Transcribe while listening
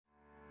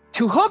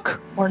To hook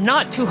or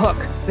not to hook?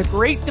 The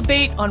great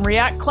debate on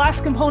React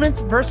class components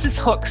versus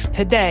hooks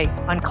today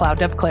on Cloud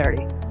Dev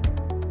Clarity.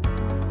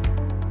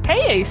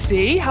 Hey,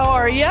 AC, how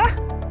are ya?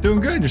 Doing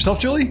good.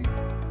 Yourself, Julie?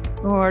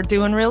 We're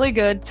doing really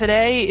good.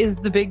 Today is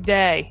the big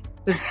day.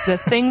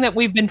 The thing that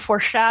we've been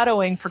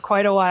foreshadowing for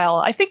quite a while.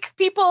 I think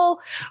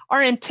people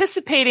are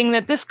anticipating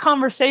that this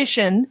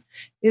conversation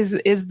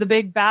is the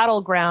big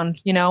battleground,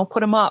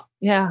 put them up.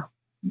 Yeah.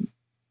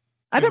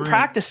 I've been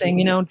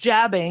practicing,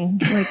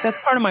 jabbing. Like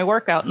that's part of my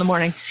workout in the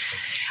morning.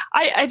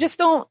 I just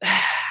don't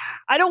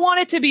want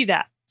it to be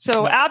that.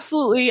 So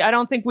absolutely, I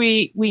don't think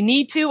we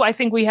need to. I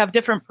think we have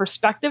different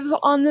perspectives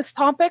on this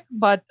topic,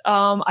 but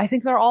I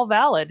think they're all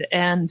valid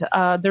and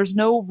there's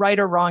no right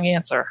or wrong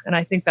answer. And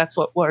I think that's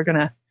what we're going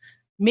to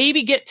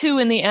maybe get to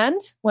in the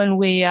end when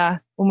we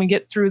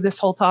get through this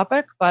whole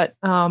topic. But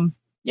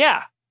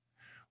yeah.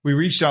 We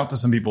reached out to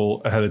some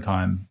people ahead of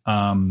time.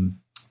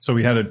 So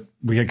we had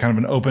kind of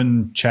an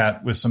open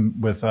chat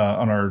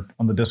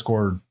on the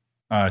Discord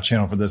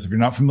channel for this. If you're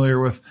not familiar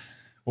with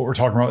what we're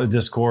talking about in the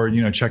Discord,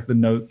 check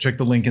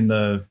the link in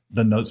the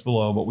notes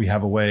below. But we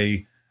have a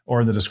way,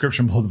 or in the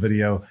description below the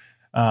video.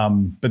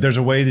 But there's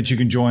a way that you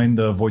can join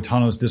the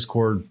Voitanos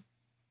Discord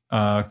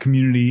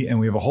community,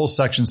 and we have a whole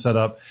section set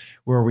up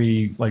where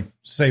we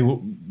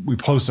we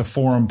post a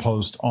forum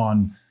post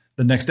on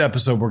the next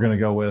episode we're going to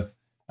go with.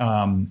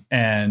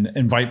 And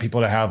invite people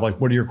to have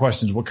what are your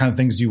questions? What kind of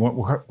things do you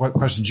want? What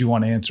questions do you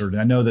want answered?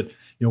 And I know that,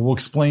 we'll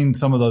explain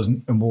some of those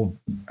and we'll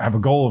have a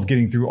goal of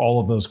getting through all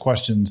of those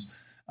questions,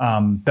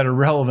 that are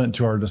relevant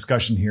to our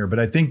discussion here. But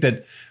I think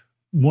that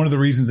one of the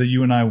reasons that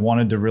you and I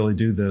wanted to really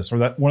do this, or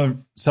that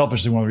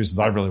selfishly, one of the reasons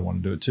I really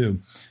want to do it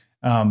too,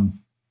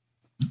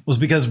 was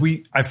because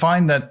I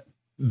find that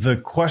the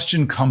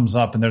question comes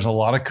up and there's a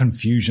lot of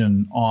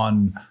confusion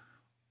on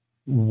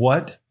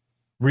what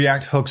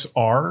React hooks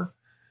are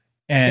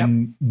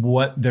and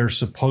what they're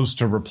supposed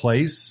to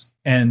replace.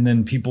 And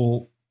then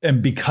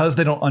because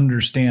they don't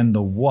understand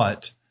the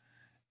what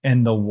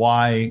and the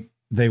why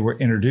they were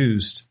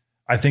introduced,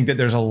 I think that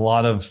there's a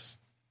lot of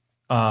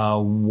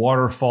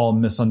waterfall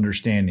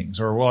misunderstandings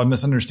or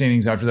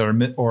misunderstandings after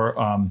that,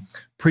 or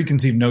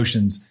preconceived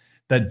notions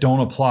that don't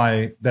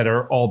apply, that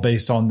are all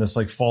based on this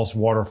false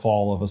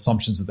waterfall of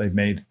assumptions that they've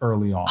made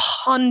early on.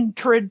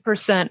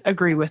 100%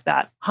 agree with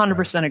that.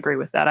 100% agree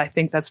with that. I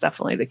think that's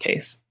definitely the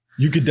case.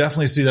 You could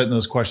definitely see that in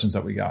those questions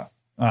that we got.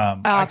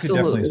 I could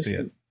definitely see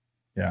it.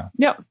 Yeah.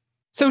 Yep.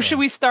 So should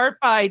we start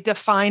by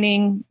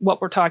defining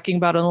what we're talking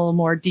about in a little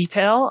more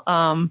detail?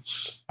 I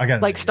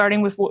got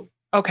starting with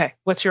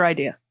what's your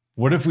idea?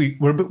 What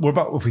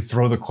about if we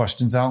throw the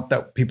questions out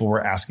that people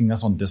were asking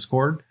us on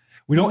Discord?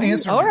 We don't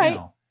answer them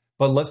now,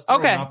 but let's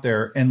throw them out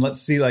there and let's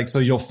see. So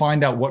you'll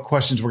find out what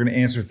questions we're going to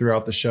answer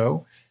throughout the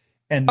show,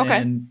 and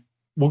then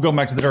we'll go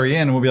back to the very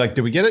end and we'll be like,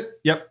 did we get it?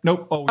 Yep.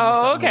 Nope.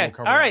 Oh, okay.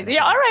 All right.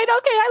 Yeah. All right.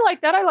 Okay. I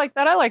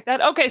like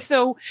that. Okay.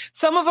 So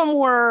some of them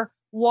were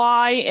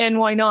why and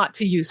why not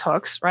to use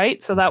hooks,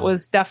 right? So that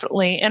was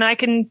definitely, and I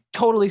can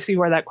totally see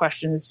where that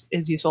question is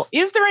useful.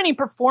 Is there any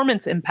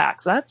performance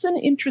impacts? That's an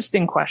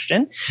interesting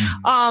question.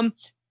 Mm-hmm.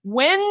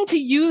 When to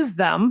use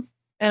them?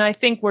 And I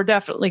think we're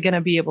definitely going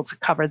to be able to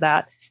cover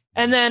that.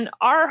 And then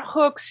are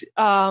hooks,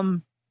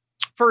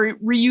 for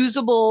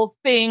reusable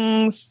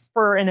things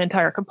for an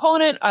entire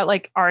component,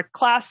 like our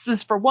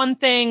classes for one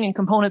thing and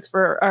components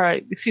for,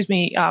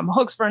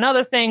 hooks for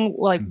another thing.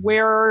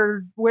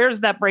 Where's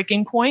that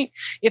breaking point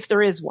if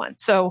there is one?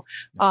 So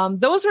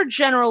those are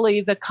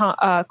generally the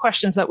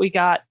questions that we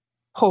got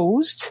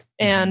posed,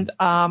 and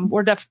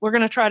we're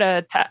going to try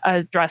to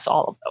address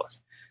all of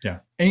those. Yeah,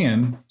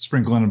 and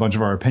sprinkle in a bunch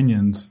of our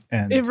opinions,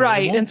 and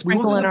and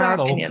sprinkle in our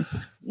opinions.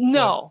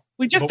 No,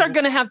 we just are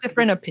going to have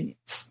different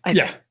opinions. I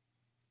think.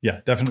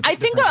 Yeah, definitely. I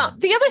think the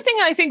other thing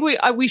I think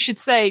we should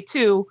say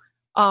too,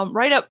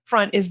 right up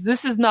front, is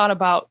this is not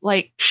about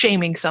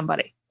shaming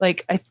somebody.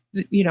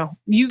 You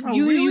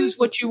use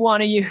what you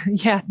want to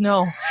use. Yeah,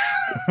 no,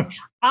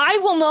 I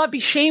will not be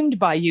shamed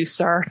by you,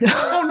 sir.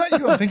 Oh, not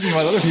you. I'm thinking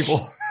about other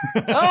people.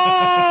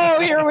 Oh,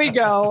 here we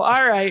go.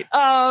 All right.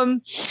 All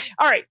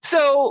right.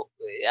 So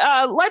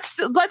let's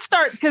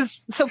start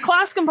so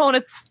class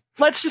components.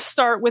 Let's just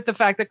start with the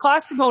fact that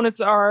class components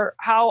are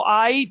how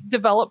I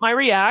develop my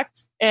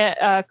React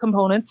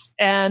components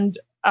and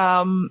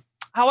how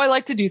I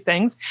like to do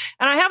things.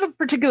 And I have a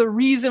particular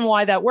reason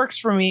why that works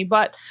for me.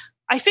 But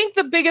I think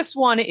the biggest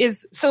one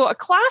is, so a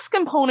class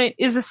component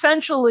is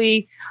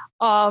essentially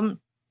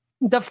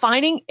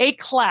defining a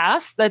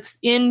class that's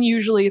in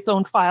usually its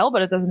own file,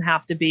 but it doesn't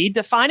have to be,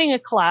 defining a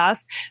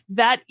class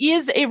that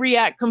is a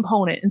React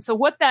component. And so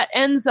what that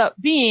ends up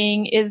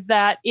being is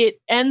that it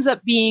ends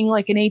up being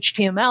like an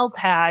HTML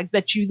tag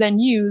that you then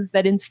use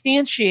that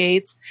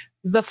instantiates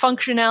the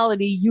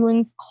functionality you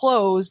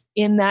enclosed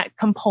in that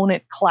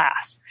component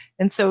class.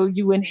 And so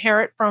you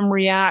inherit from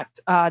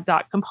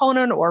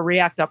React.component or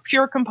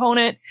React.pure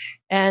component,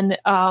 and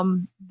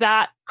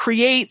that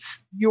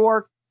creates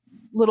your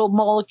little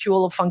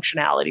molecule of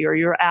functionality or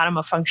your atom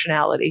of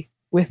functionality.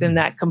 within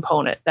that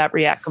component, that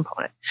React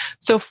component.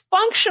 So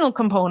functional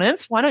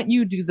components, why don't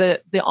you do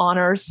the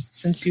honors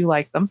since you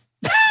like them?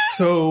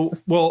 So,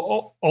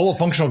 well, all a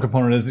functional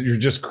component is that you're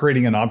just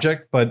creating an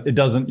object, but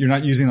you're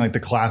not using like the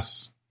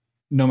class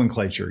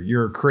nomenclature.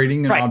 You're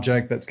creating an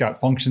object that's got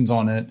functions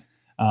on it.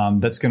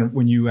 That's going to,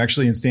 when you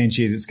actually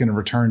instantiate it, it's going to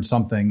return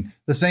something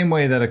the same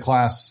way that a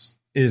class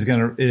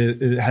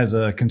it has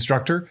a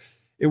constructor.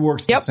 It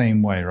works the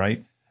same way,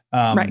 right?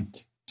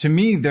 To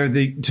me, they're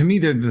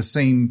the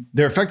same.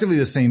 They're effectively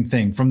the same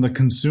thing from the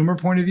consumer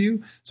point of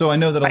view. So I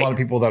know that a lot of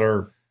people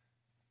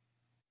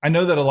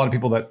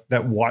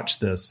that watch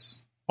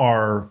this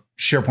are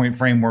SharePoint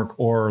framework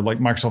or like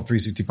Microsoft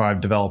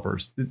 365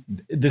 developers.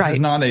 This is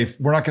not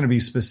we're not going to be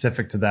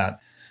specific to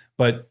that,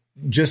 but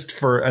just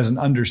for as an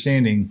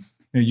understanding,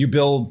 you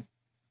build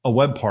a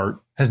web part,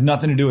 has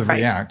nothing to do with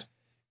React,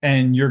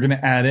 and you're going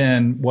to add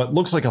in what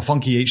looks like a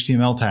funky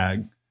HTML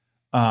tag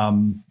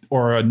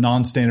or a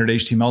non-standard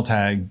HTML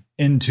tag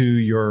into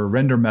your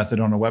render method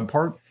on a web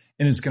part,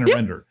 and it's going to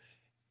render.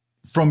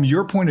 From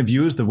your point of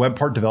view as the web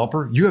part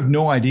developer, you have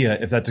no idea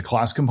if that's a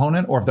class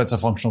component or if that's a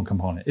functional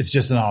component. It's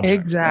just an object.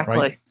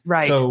 Exactly.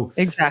 Right. So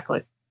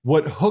exactly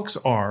what hooks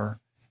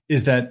are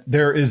is that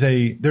there's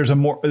a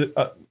more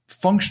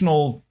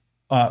functional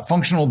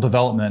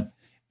development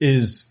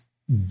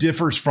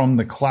differs from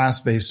the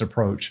class-based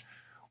approach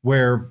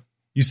where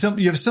you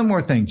have similar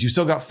things. You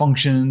still got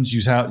functions.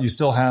 You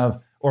still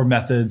have or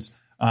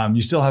methods.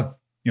 You still have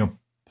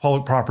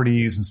public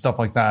properties and stuff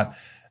like that.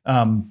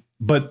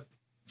 But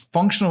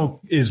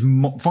functional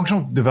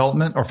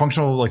development or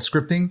functional like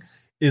scripting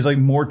is like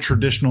more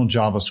traditional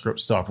JavaScript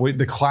stuff.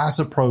 The class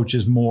approach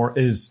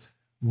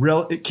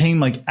it came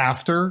like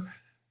after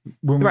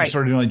when we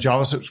started doing like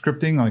JavaScript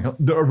scripting. Like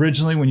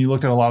originally when you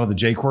looked at a lot of the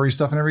jQuery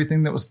stuff and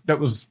everything, that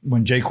was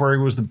when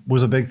jQuery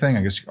was a big thing.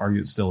 I guess you could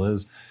argue it still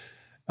is.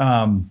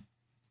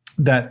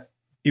 That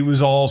it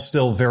was all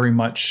still very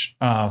much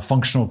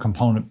functional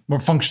component or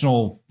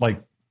functional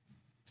like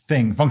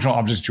thing, functional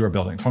objects you were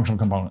building, functional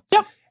components.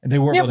 Yep. And they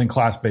weren't building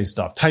class-based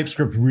stuff.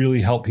 TypeScript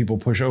really helped people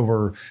push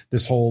over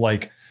this whole,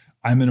 like,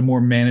 I'm in a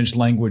more managed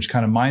language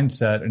kind of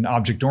mindset and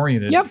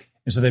object-oriented. Yep.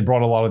 And so they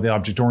brought a lot of the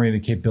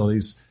object-oriented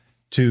capabilities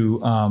to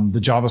the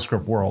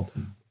JavaScript world.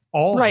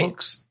 All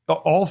hooks,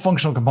 all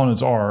functional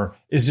components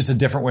is just a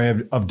different way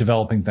of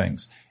developing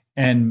things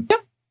and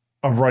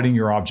of writing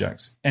your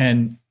objects.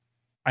 And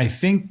I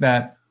think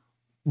that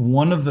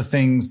one of the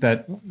things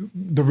that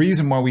the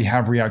reason why we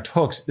have React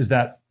hooks is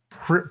that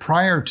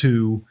prior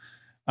to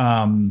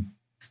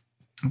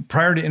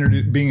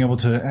being able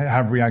to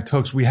have React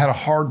hooks, we had a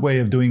hard way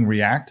of doing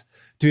React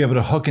to be able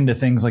to hook into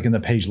things like in the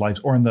page life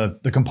or in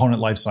the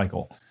component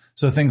lifecycle.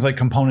 So things like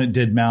component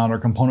did mount or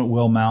component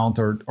will mount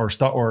or did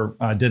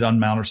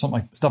unmount or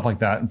stuff like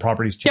that, and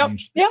properties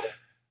changed.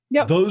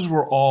 Yep. Those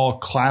were all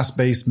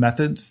class-based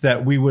methods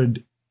that we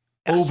would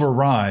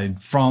override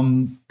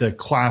from the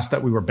class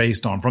that we were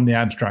based on, from the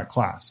abstract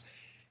class.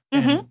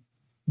 Mm-hmm. And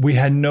we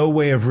had no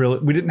way of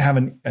we didn't have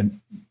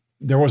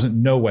there wasn't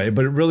no way,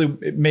 but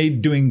it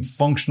made doing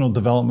functional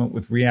development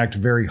with React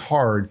very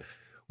hard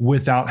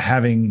without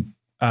having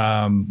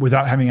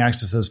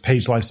access to those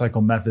page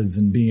lifecycle methods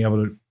and being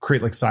able to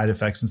create like side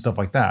effects and stuff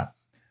like that.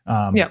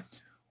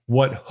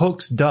 What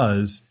hooks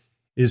does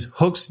is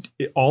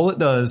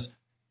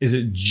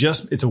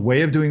it's a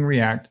way of doing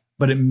React,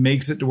 but it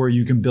makes it to where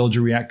you can build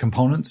your React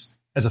components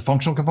as a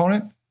functional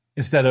component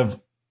instead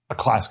of a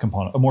class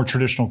component, a more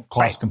traditional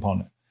class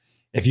component.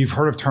 If you've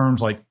heard of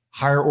terms like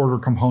higher order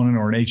component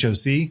or an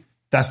HOC,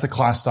 that's the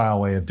class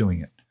style way of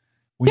doing it.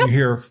 When you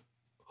hear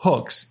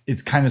hooks,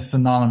 it's kind of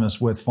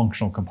synonymous with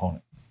functional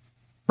component.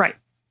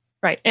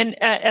 Right.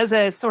 And as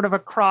a sort of a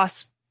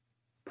cross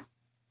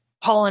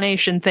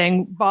pollination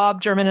thing, Bob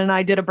German and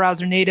I did a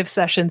browser native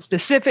session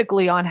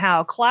specifically on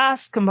how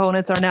class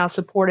components are now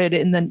supported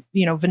in the,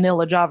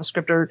 vanilla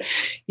JavaScript or,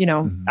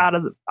 out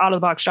of the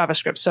box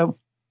JavaScript. So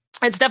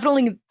it's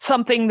definitely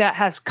something that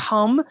has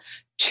come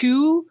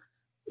to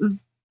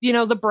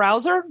the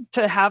browser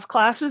to have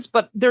classes,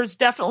 but there's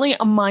definitely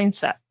a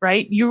mindset,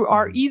 right? You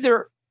are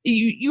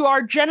you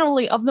are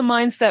generally of the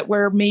mindset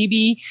where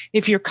maybe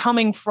if you're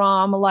coming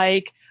from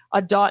like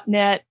a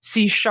 .NET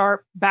C#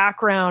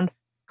 background,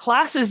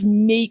 classes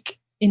make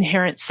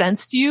inherent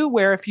sense to you,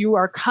 where if you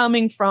are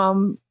coming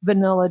from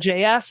vanilla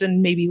JS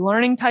and maybe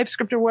learning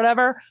TypeScript or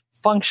whatever,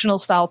 functional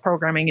style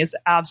programming is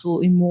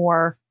absolutely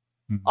more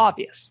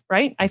obvious,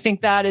 right? I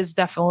think that is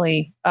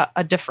definitely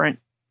a different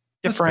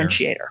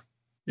differentiator.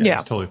 Yeah,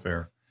 it's totally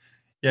fair.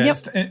 Yeah,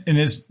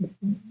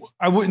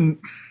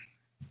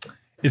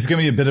 it's going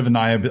to be a bit of an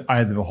eye of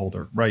the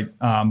beholder, right?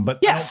 But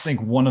I don't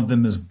think one of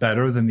them is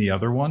better than the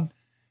other one.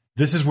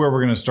 This is where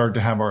we're going to start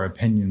to have our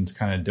opinions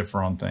kind of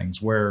differ on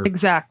things. Where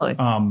exactly?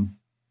 I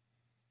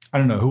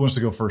don't know who wants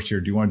to go first here.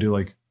 Do you want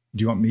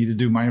me to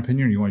do my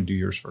opinion, or do you want to do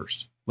yours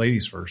first?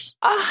 Ladies first.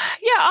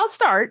 Yeah, I'll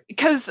start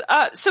because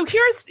so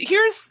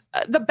here's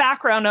the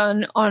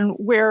background on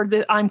where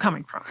I'm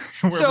coming from.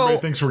 Where everybody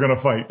thinks we're going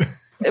to fight.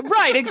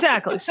 Right,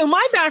 exactly. So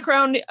my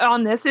background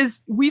on this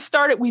is we've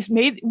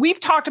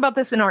talked about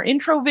this in our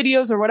intro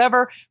videos or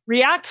whatever.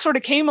 React sort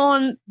of came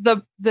on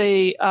the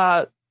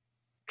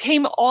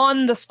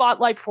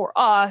spotlight for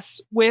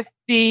us with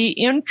the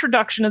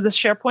introduction of the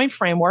SharePoint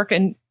framework.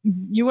 And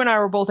you and I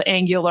were both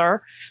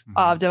Angular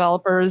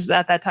developers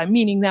at that time,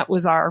 meaning that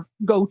was our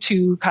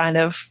go-to kind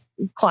of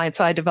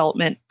client-side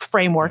development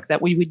framework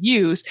that we would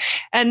use.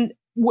 And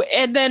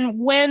then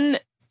when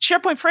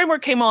SharePoint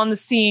framework came on the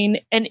scene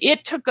and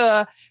it took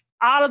a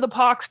out of the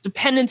box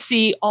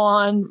dependency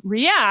on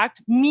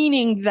React,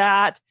 meaning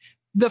that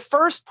the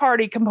first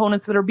party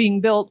components that are being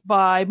built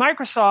by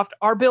Microsoft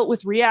are built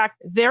with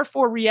React.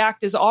 Therefore,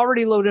 React is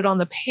already loaded on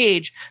the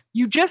page.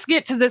 You just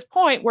get to this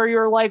point where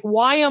you're like,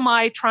 why am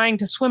I trying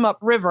to swim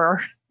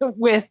upriver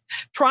with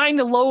trying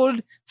to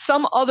load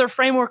some other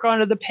framework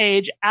onto the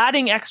page,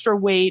 adding extra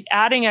weight,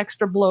 adding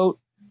extra bloat,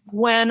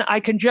 when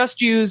I can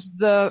just use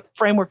the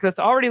framework that's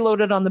already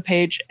loaded on the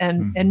page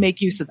and make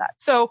use of that.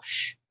 So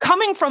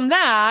coming from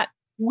that,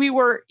 we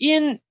were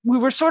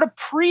sort of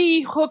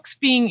pre-hooks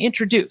being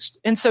introduced.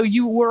 And so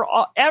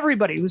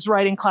everybody was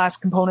writing class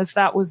components.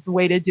 That was the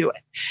way to do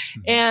it.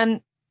 And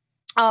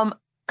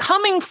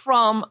coming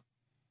from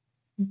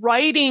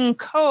writing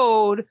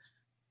code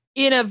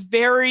in a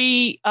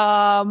very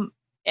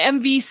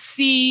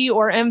MVC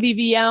or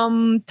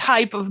MVVM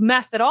type of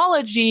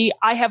methodology,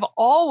 I have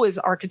always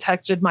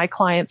architected my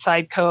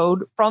client-side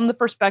code from the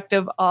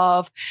perspective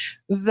of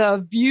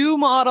the view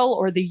model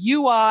or the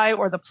UI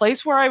or the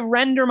place where I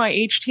render my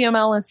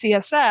HTML and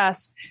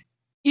CSS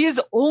is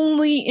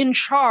only in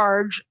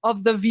charge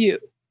of the view.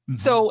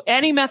 So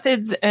any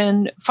methods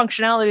and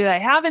functionality that I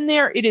have in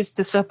there, it is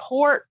to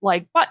support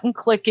like button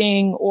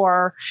clicking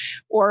or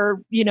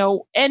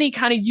any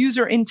kind of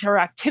user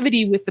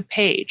interactivity with the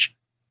page.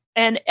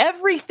 And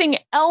everything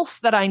else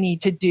that I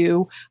need to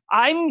do,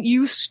 I'm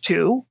used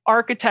to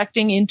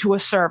architecting into a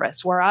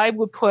service where I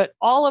would put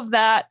all of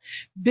that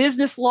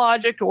business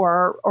logic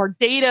or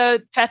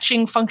data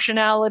fetching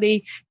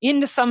functionality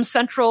into some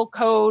central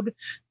code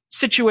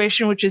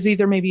situation, which is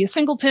either maybe a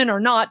singleton or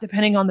not,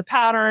 depending on the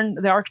pattern,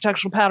 the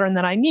architectural pattern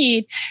that I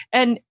need,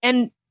 and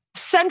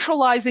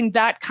centralizing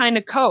that kind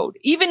of code.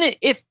 Even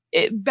if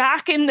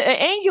back in the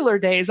Angular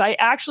days, I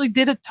actually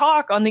did a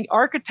talk on the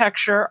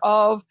architecture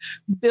of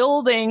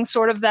building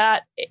sort of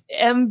that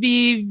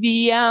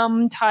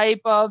MVVM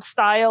type of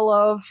style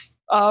of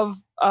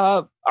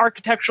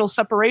architectural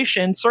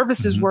separation.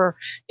 Services were,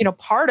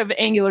 part of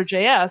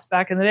AngularJS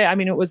back in the day. I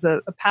mean, it was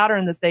a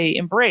pattern that they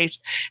embraced.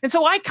 And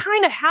so I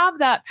kind of have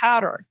that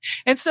pattern.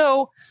 And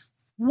so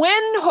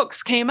when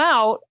hooks came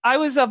out, I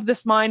was of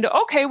this mind,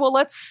 okay, well,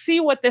 let's see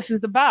what this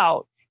is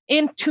about.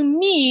 And to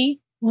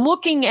me,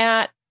 looking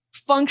at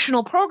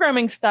functional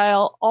programming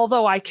style,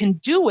 although I can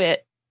do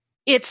it,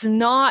 it's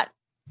not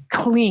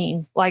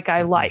clean like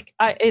I like.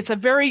 It's a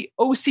very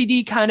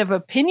OCD kind of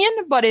opinion,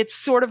 but it's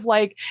sort of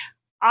like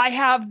I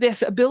have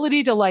this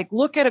ability to like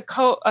look at a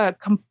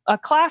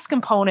class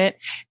component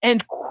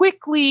and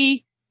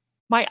quickly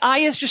my eye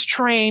is just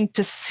trained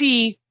to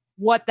see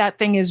what that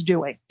thing is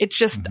doing. It's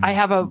just, I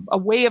have a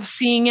way of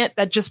seeing it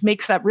that just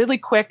makes that really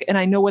quick and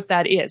I know what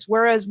that is.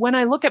 Whereas when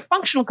I look at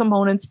functional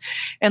components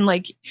and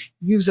like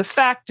use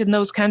effect and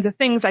those kinds of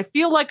things, I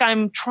feel like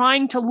I'm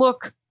trying to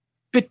look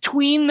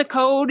between the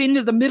code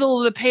into the middle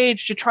of the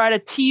page to try to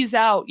tease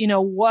out,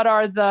 what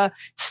are the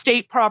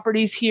state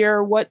properties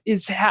here? What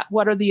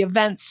are the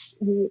events?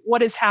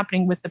 What is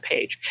happening with the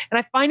page? And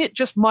I find it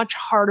just much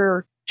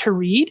harder to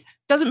read.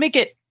 Doesn't make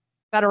it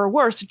better or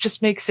worse. It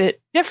just makes it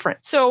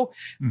different. So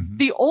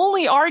the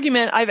only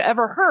argument I've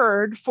ever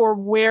heard for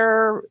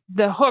where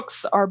the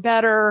hooks are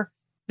better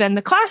than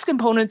the class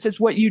components is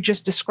what you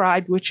just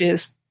described, which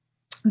is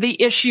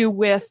the issue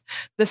with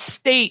the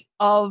state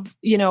of,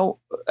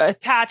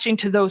 attaching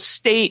to those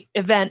state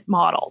event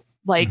models,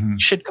 like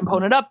should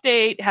component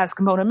update, has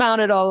component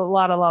mounted,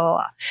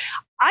 la.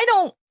 I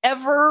don't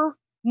ever,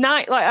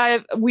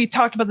 we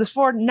talked about this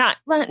before,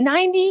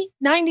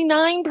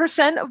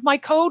 99% of my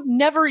code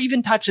never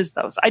even touches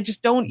those. I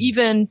just don't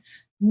even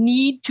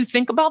need to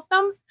think about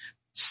them.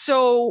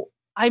 So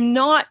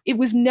it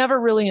was never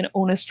really an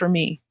onus for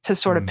me to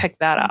sort of pick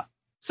that up.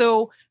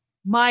 So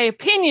my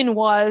opinion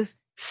was,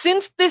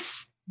 since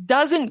this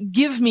doesn't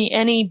give me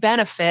any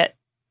benefit,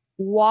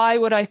 why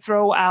would I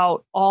throw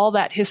out all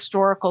that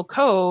historical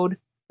code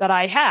that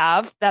I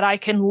have that I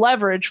can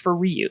leverage for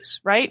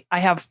reuse, right? I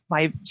have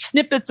my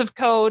snippets of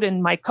code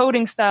and my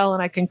coding style,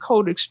 and I can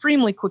code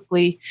extremely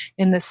quickly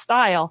in this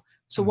style.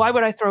 So why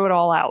would I throw it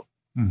all out?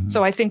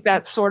 So I think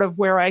that's sort of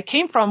where I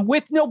came from,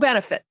 with no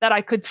benefit that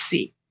I could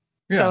see.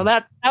 Yeah. So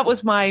that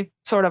was my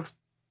sort of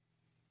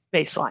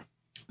baseline.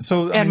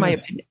 So my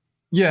opinion.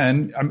 Yeah,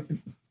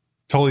 and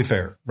totally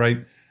fair,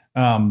 right?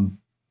 And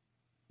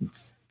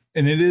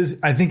it is,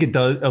 I think it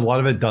does, a lot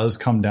of it does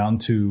come down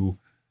to,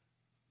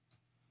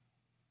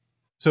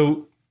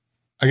 so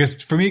I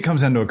guess for me, it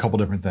comes down to a couple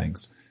different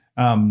things.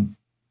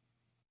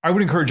 I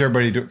would encourage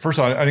everybody to, first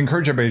of all, I'd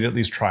encourage everybody to at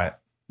least try it,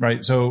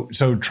 right? So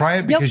try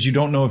it because you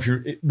don't know if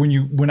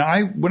when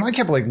I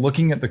kept like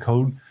looking at the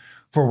code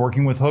for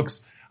working with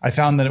hooks, I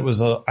found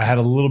that I had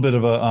a little bit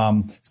of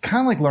a, it's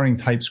kind of like learning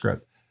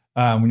TypeScript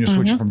when you're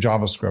switching from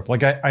JavaScript.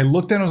 Like I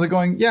looked at it and I was like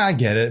going, yeah, I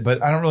get it,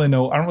 but I don't really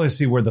know. I don't really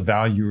see where the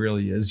value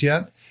really is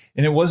yet.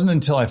 And it wasn't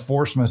until I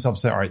forced myself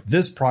to say, all right,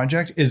 this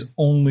project is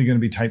only going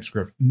to be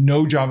TypeScript,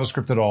 no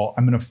JavaScript at all.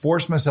 I'm going to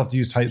force myself to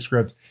use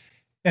TypeScript.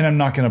 And I'm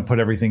not going to put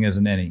everything as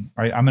an any,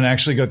 right? I'm going to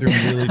actually go through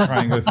and really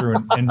try and go through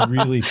and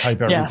really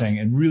type everything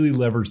and really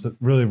leverage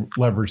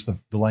the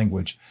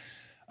language.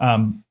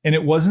 And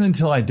it wasn't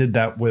until I did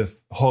that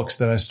with hooks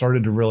that I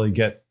started to really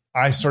to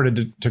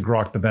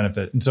grok the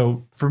benefit. And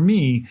so for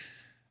me,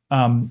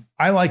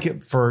 I like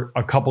it for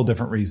a couple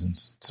different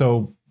reasons.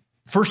 So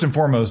first and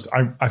foremost,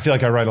 I feel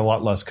like I write a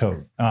lot less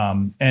code.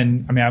 And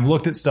I mean, I've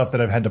looked at stuff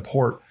that I've had to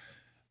port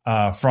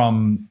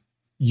from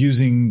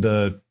using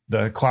the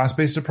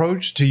class-based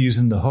approach to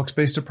using the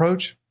hooks-based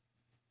approach.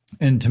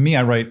 And to me,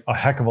 I write a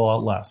heck of a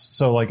lot less.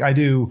 So like I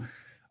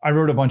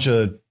wrote a bunch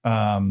of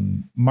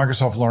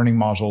Microsoft learning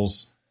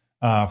modules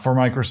for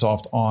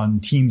Microsoft on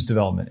Teams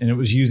development. And it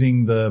was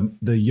using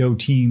the Yo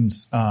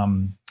Teams,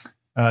 the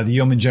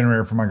Yeoman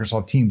generator for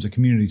Microsoft Teams, a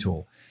community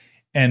tool.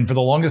 And for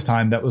the longest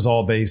time, that was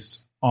all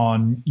based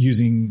on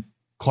using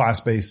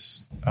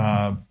class-based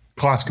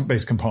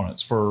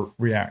components for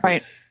React.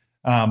 Right.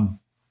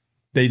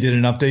 They did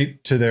an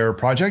update to their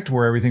project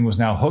where everything was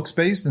now hooks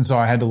based. And so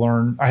I had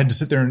to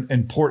sit there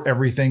and port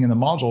everything in the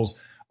modules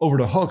over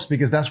to hooks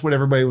because that's what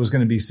everybody was going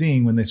to be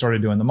seeing when they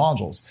started doing the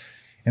modules.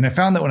 And I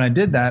found that when I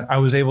did that, I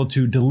was able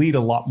to delete a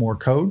lot more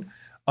code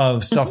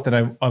of stuff that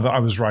I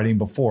was writing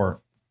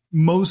before.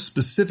 Most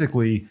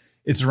specifically,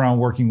 it's around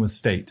working with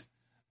state.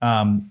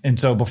 And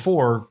so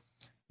before,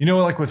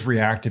 like with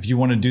React, if you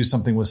want to do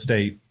something with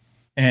state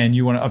and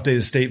you want to update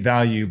a state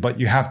value, but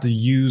you have to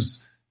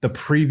use the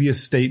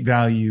previous state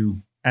value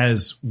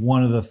as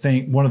one of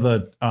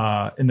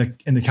the in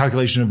the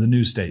calculation of the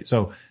new state.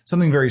 So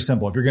something very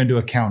simple. If you're going to do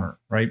a counter,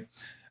 right?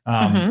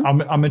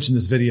 I'll mention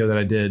this video that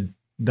I did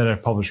that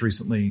I've published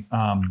recently.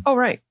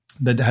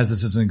 That has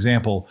this as an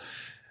example.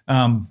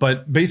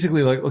 But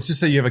basically, like, let's just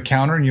say you have a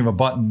counter and you have a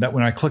button that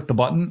when I click the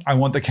button, I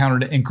want the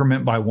counter to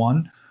increment by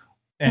 1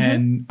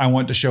 and I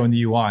want it to show in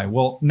the UI.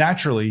 Well,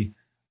 naturally,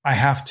 I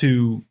have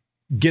to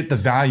get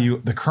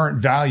the current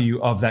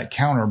value of that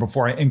counter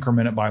before I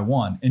increment it by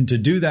 1. And to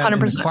do that 100%. In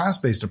the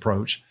class-based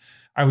approach,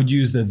 I would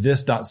use the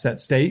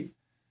this.setState.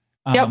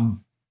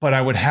 But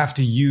I would have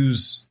to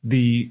use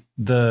the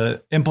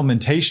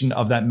implementation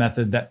of that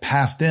method that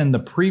passed in the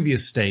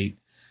previous state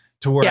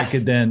to where I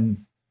could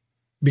then,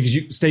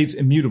 because state's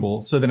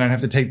immutable. So then I'd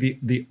have to take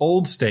the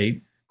old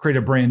state, create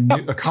a brand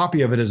new, a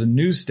copy of it as a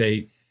new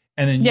state,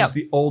 and then use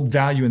the old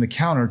value in the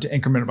counter to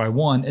increment it by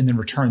 1 and then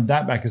return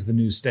that back as the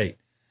new state.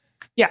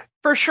 Yeah,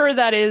 for sure.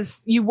 That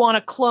is, you want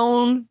to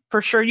clone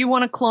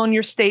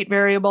your state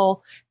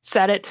variable,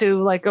 set it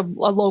to like a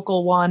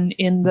local one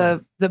in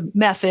the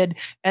method,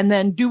 and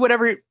then do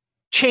whatever,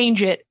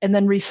 change it, and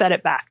then reset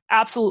it back.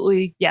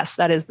 Absolutely. Yes,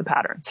 that is the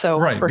pattern. So,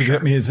 right. Because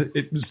that means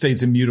it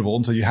state's immutable.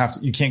 And so you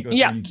can't go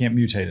through and you can't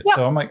mutate it.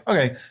 So I'm like,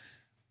 okay,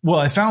 well,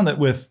 I found that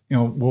with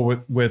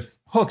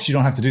hooks, you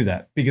don't have to do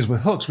that, because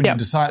with hooks, when you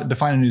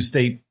define a new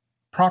state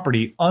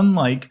property,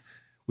 unlike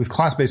with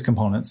class-based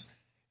components,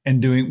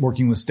 and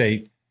working with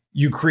state,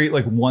 you create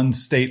like one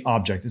state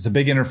object. It's a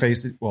big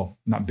interface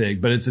not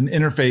big, but it's an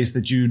interface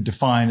that you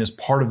define as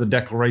part of the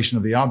declaration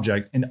of the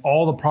object. And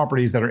all the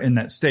properties that are in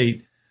that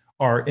state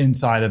are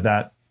inside of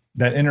that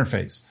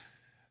interface.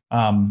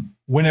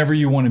 Whenever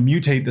you want to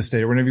mutate the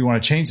state or whenever you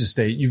want to change the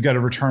state, you've got to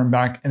return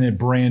back in a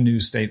brand new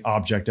state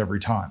object every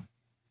time.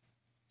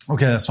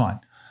 Okay, that's fine.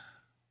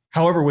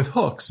 However, with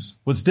hooks,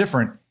 what's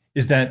different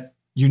is that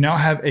you now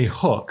have a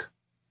hook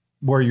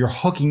where you're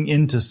hooking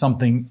into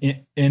something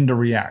into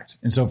React.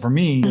 And so for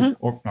me,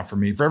 or not for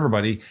me, for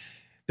everybody,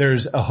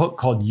 there's a hook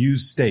called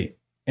useState,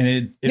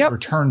 and it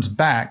returns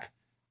back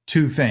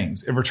two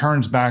things. It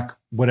returns back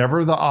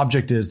whatever the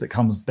object is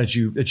that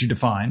you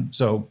define,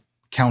 so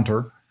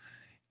counter,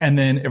 and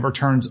then it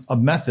returns a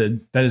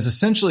method that is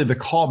essentially the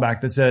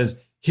callback that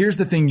says, here's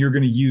the thing you're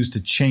going to use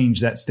to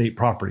change that state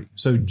property.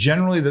 So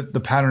generally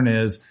the pattern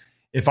is,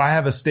 if I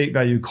have a state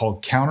value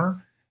called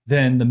counter,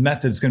 then the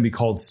method is going to be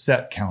called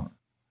setCounter.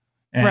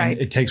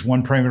 And it takes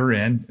one parameter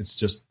in.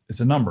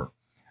 It's a number.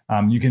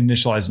 You can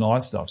initialize and all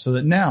that stuff. So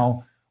that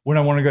now when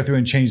I want to go through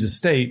and change the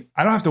state,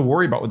 I don't have to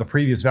worry about what the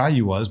previous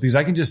value was, because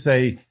I can just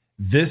say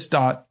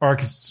I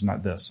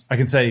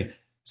can say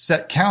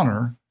set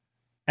counter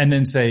and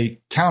then say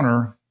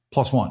counter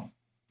 +1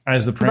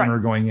 as the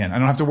parameter going in. I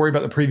don't have to worry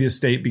about the previous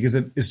state, because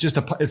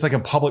it's like a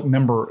public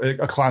member,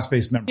 a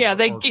class-based member. Yeah,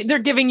 they're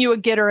giving you a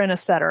getter and a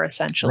setter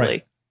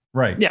essentially.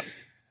 Right. Yeah.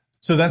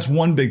 So that's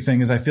one big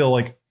thing, is I feel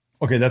like,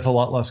 okay, that's a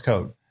lot less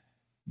code.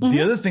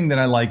 The other thing that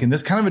I like, and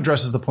this kind of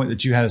addresses the point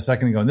that you had a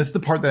second ago, and this is the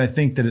part that I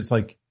think that it's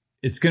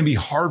going to be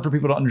hard for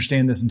people to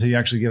understand this until you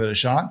actually give it a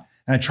shot.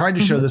 And I tried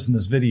to show this in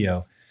this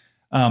video.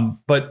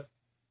 But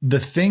the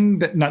thing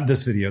that, not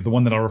this video, the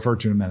one that I'll refer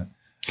to in a minute.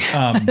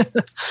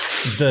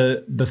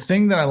 The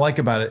thing that I like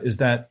about it is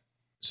that,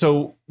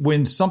 so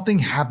when something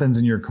happens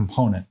in your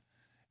component,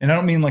 And I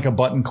don't mean like a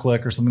button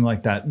click or something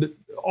like that.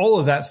 All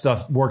of that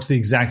stuff works the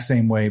exact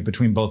same way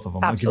between both of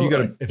them. Absolutely.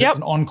 Like if it's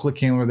an on-click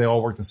handler, they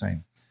all work the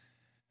same.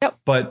 Yep.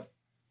 But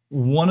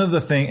one of the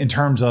things in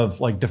terms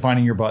of like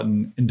defining your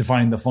button and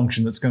defining the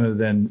function that's going to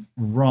then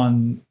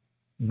run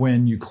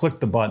when you click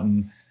the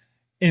button,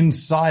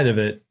 inside of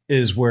it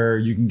is where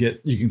you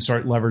can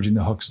start leveraging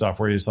the hook stuff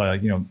where you say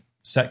like,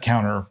 set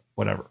counter,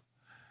 whatever.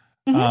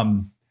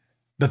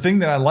 The thing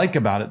that I like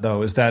about it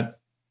though, is that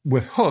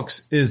with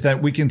hooks is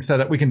that we can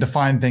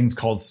define things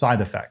called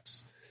side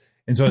effects.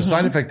 And so a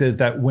side effect is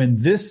that when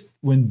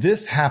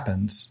this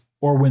happens,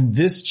 or when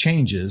this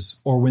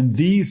changes, or when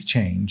these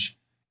change,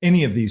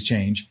 any of these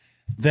change,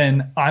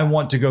 then I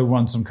want to go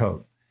run some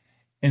code.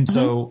 And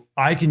so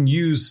I can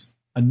use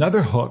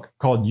another hook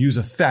called use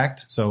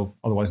effect. So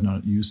otherwise known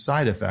as use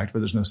side effect, but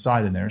there's no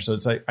side in there. So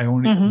it's like I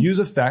only use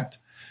effect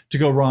to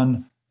go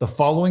run the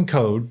following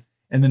code.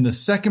 And then the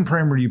second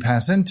parameter you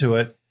pass into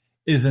it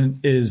is an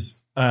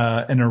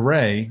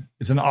array.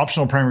 It's an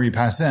optional parameter you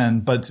pass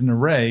in, but it's an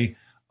array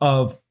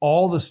of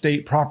all the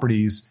state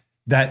properties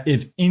that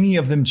if any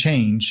of them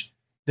change,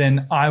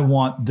 then I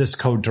want this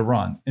code to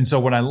run. And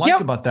so what I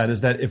like about that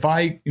is that if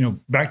I,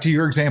 back to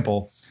your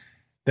example,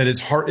 that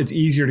it's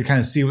easier to kind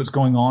of see what's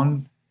going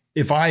on.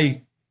 If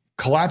I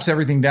collapse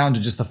everything down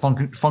to just the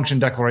function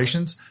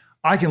declarations,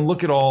 I can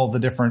look at all the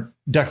different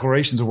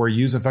declarations of where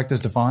use effect is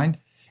defined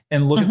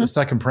and look at the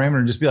second parameter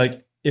and just be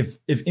like, if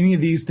any of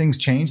these things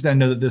change, then I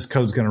know that this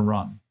code's going to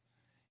run.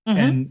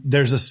 And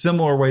there's a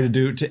similar way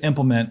to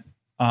implement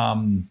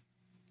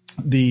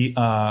the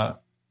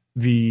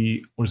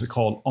what is it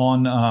called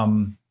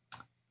on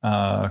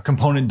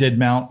component did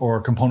mount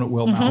or component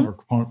will mount or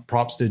component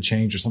props did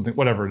change or something,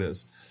 whatever it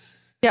is.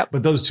 Yep.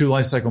 But those two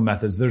lifecycle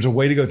methods, there's a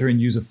way to go through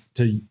and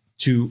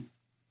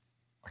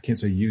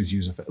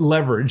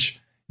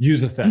leverage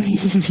use effect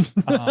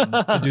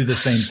to do the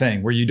same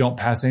thing where you don't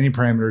pass any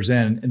parameters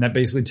in. And that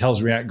basically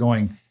tells React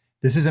going,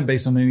 this isn't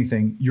based on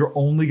anything. You're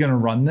only going to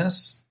run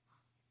this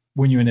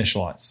when you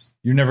initialize.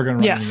 You're never going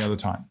to run it any other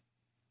time.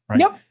 Right.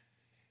 Yep.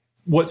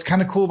 What's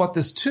kind of cool about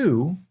this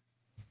too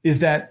is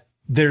that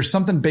there's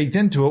something baked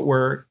into it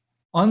where,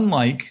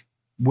 unlike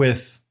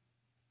with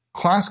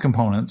class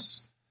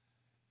components,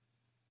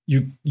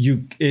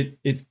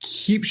 it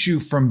keeps you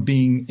from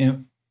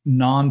being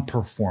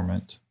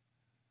non-performant.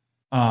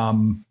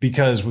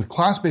 Because with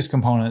class-based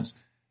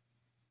components,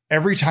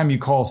 every time you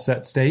call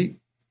set state,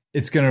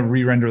 it's going to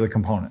re-render the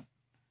component.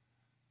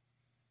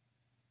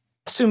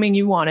 Assuming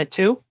you want it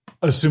to.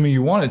 Assuming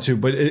you want it to,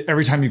 but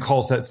every time you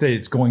call set state,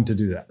 it's going to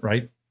do that,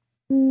 right?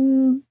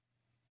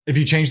 If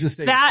you change the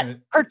state,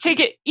 that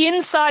particular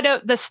inside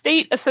of the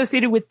state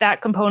associated with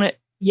that component,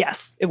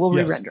 yes, it will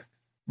re-render.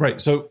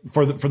 Right. So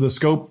for the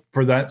scope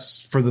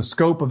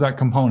of that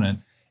component,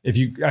 if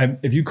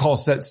you call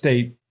set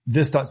state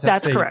this dot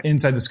set state correct.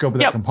 Inside the scope of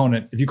that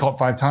component, if you call it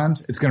 5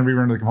 times, it's going to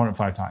re-render the component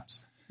 5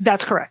 times.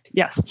 That's correct.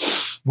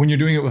 Yes. When you're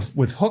doing it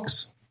with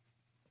hooks,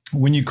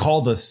 when you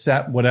call the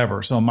set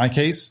whatever, so in my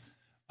case,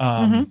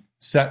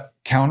 set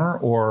counter,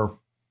 or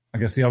I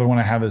guess the other one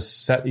I have is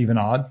set even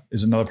odd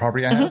is another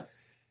property I have,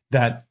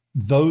 that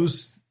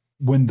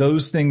when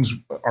those things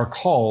are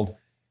called,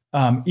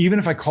 even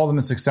if I call them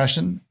in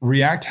succession,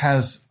 React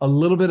has a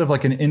little bit of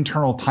like an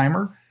internal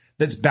timer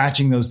that's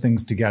batching those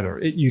things together.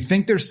 You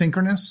think they're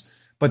synchronous,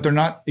 but they're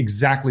not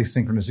exactly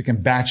synchronous. It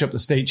can batch up the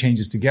state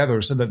changes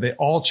together so that they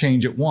all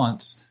change at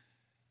once.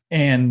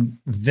 And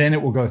then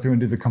it will go through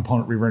and do the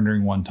component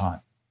re-rendering one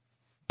time.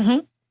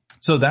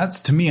 So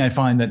that's, to me, I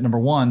find that number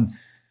one,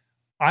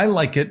 I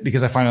like it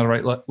because I find out to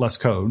write less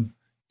code.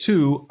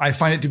 2, I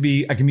find it to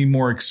be, I can be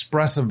more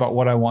expressive about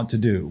what I want to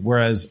do.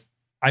 Whereas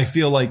I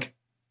feel like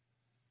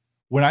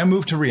when I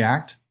moved to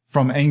React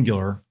from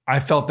Angular, I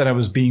felt that I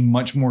was being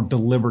much more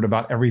deliberate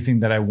about everything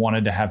that I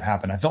wanted to have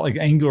happen. I felt like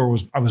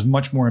I was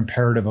much more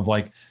imperative of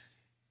like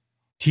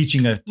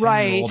teaching a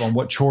 10-year-old on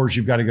what chores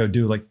you've got to go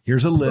do. Like,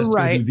 here's a list,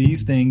 go do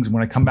these things. And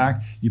when I come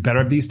back, you better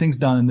have these things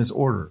done in this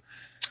order.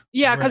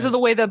 Yeah, because of the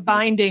way the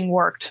binding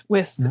worked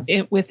within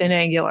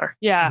Angular.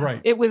 Yeah,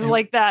 it was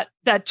like that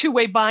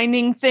two-way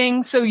binding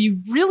thing. So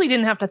you really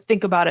didn't have to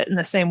think about it in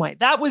the same way.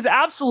 That was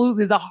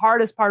absolutely the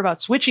hardest part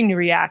about switching to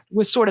React,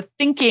 was sort of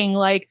thinking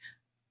like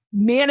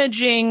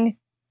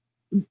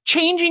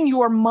changing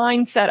your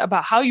mindset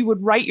about how you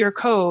would write your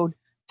code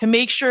to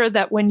make sure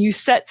that when you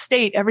set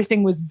state,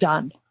 everything was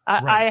done.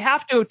 I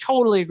have to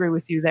totally agree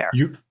with you there.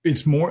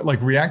 It's more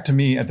like React to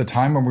me at the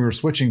time when we were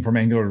switching from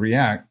Angular to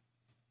React.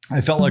 I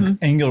felt like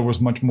Angular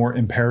was much more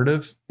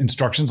imperative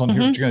instructions on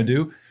here's what you're going to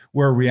do,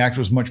 where React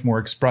was much more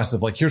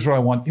expressive. Like, here's what I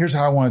want. Here's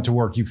how I want it to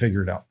work. You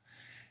figure it out.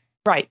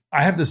 Right.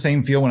 I have the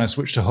same feel when I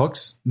switch to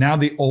hooks. Now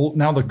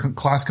the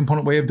class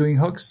component way of doing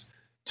hooks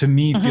to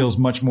me feels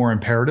much more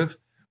imperative.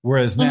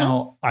 Whereas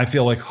now I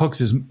feel like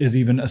hooks is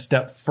even a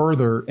step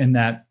further in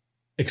that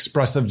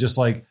expressive, just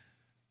like,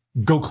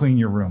 go clean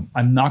your room.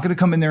 I'm not going to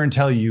come in there and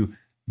tell you,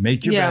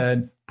 make your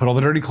bed, put all the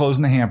dirty clothes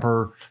in the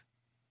hamper,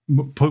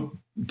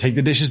 take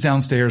the dishes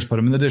downstairs, put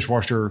them in the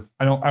dishwasher.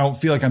 I don't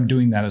feel like I'm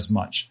doing that as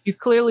much. You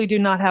clearly do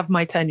not have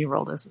my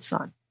 10-year-old as a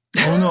son.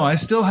 Oh no, I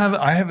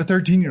have a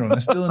 13-year-old. I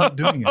still end up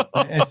doing it.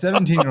 A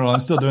 17-year-old, I'm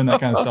still doing that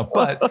kind of stuff.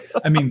 But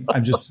I mean,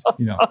 I'm just,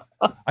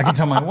 I can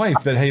tell my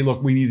wife that, hey,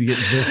 look, we need to get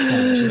this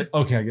done. She's like,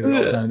 okay, I get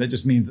it all done. That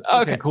just means,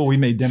 okay, cool, we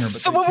made dinner. But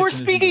so when we're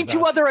speaking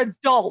to other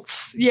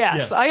adults,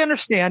 yes, I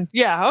understand.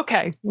 Yeah,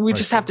 okay. We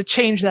just have to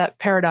change that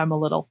paradigm a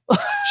little.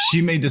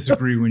 She may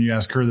disagree when you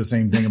ask her the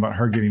same thing about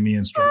her giving me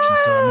instructions.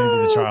 So I may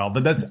be the child,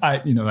 but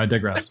I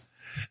digress.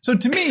 So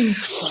to me,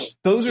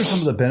 those are some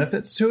of the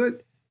benefits to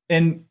it.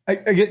 And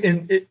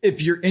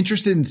if you're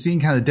interested in seeing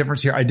kind of the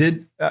difference here, I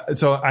did.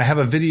 So I have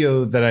a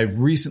video that I've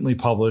recently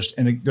published,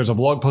 and there's a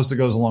blog post that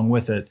goes along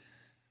with it.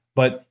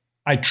 But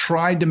I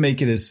tried to make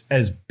it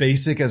as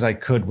basic as I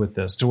could with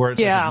this, to where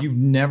it's like, if you've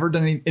never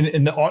done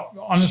anything.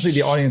 Honestly,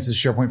 the audience is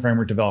SharePoint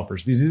Framework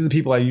developers, because these are the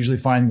people I usually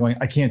find going,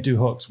 I can't do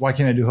hooks. Why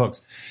can't I do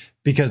hooks?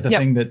 Because the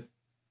thing that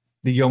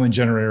the Yeoman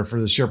generator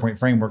for the SharePoint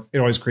Framework, it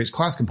always creates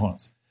class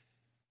components.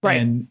 Right.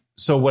 And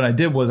so what I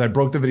did was I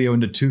broke the video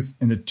into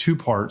two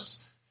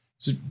parts.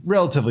 It's a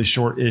relatively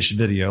short-ish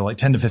video, like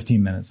 10 to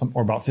 15 minutes,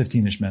 or about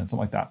 15-ish minutes,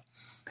 something like that.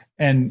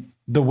 And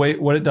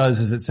what it does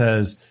is it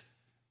says,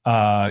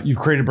 you've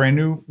created a brand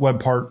new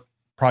web part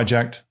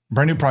project,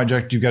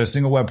 You've got a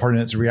single web part in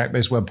it. It's a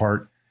React-based web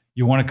part.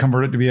 You want to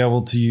convert it to be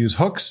able to use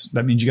hooks.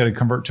 That means you got to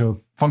convert to a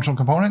functional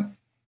component.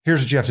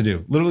 Here's what you have to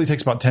do. Literally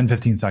takes about 10,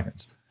 15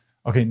 seconds.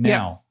 Okay,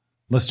 now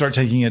let's start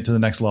taking it to the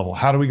next level.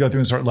 How do we go through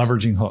and start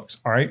leveraging hooks?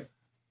 All right,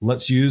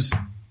 let's use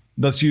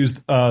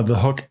the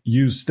hook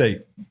use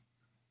state.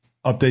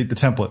 Update the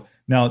template.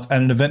 Now let's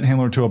add an event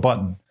handler to a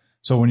button.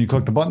 So when you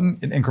click the button,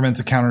 it increments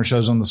a counter,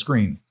 shows on the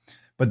screen.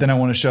 But then I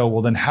want to show,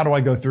 well, then how do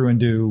I go through and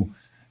do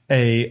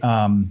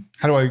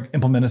how do I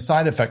implement a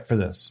side effect for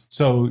this?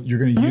 So you're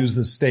going to use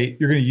the state,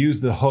 you're going to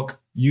use the hook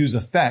use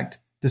effect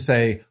to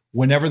say,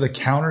 whenever the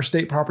counter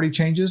state property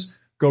changes,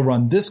 go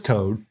run this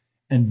code.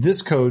 And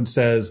this code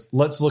says,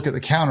 let's look at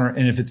the counter.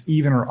 And if it's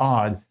even or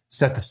odd,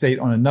 set the state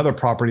on another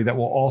property that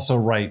will also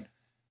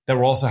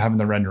have in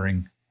the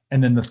rendering.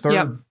 And then the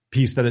third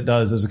piece that it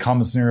does is a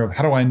common scenario of,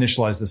 how do I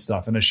initialize this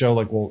stuff? And I show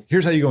like, well,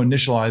 here's how you go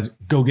initialize,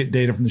 go get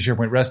data from the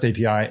SharePoint REST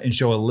API and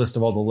show a list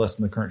of all the lists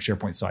in the current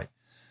SharePoint site.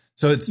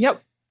 So it's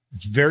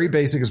very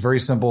basic. It's very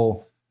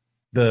simple.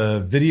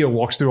 The video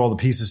walks through all the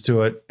pieces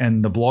to it,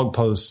 and the blog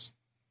post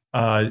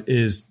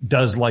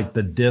does like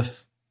the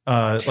diff.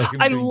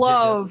 I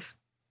love,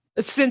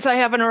 since I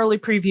have an early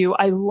preview,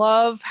 I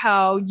love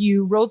how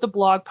you wrote the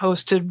blog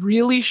post to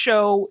really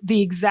show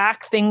the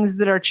exact things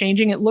that are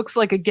changing. It looks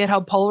like a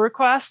GitHub pull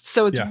request.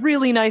 So it's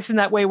really nice in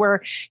that way,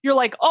 where you're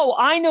like, oh,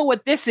 I know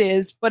what this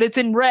is, but it's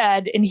in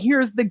red, and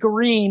here's the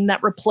green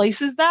that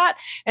replaces that.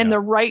 And they're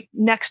right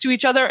next to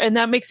each other. And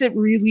that makes it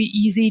really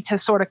easy to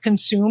sort of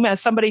consume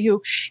as somebody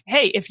who,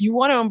 hey, if you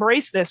want to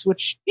embrace this,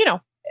 which,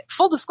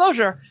 full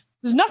disclosure,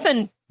 there's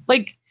nothing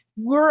like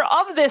we're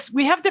of this.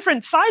 We have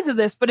different sides of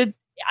this, but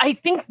I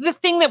think the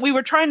thing that we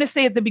were trying to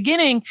say at the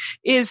beginning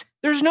is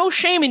there's no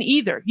shame in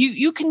either.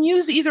 You can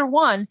use either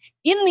one.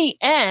 In the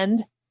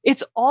end,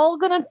 it's all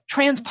going to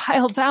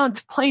transpile down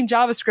to plain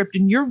JavaScript,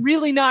 and you're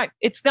really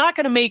it's not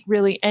going to make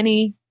really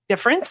any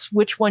difference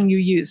which one you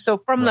use. So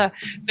from the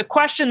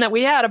question that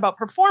we had about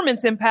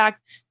performance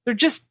impact, there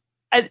just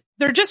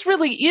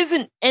really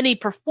isn't any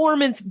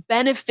performance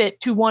benefit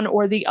to one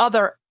or the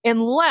other,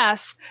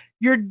 unless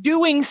you're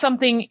doing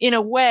something in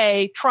a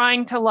way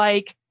trying to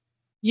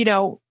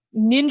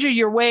ninja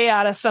your way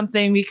out of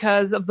something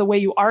because of the way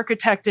you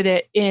architected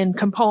it in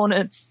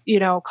components,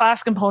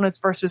 class components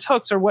versus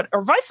hooks,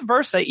 or vice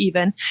versa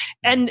even.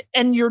 And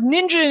you're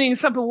ninjaing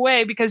something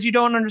away because you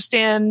don't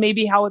understand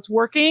maybe how it's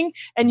working,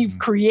 and you've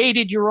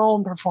created your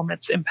own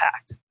performance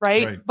impact.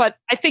 Right. But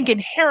I think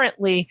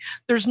inherently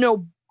there's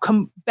no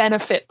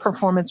benefit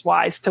performance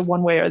wise to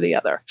one way or the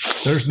other.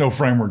 There's no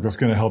framework that's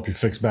going to help you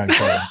fix bad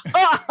code.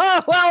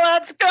 Well,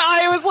 that's good.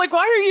 I was like, why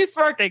are you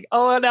smirking?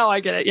 Oh, now I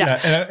get it. Yeah.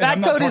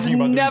 Bad code is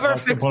never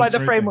fixed by the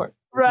framework.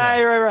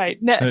 Right.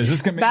 Is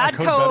this going to make my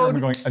code better? I'm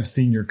going, I've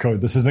seen your code.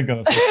 This isn't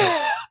going to fix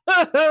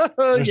it.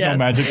 There's no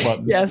magic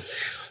button.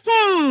 Yes.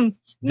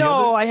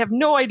 No, I have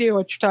no idea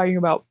what you're talking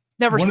about.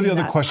 Never seen that. One of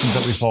the other questions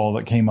that we saw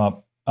that came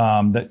up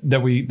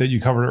that you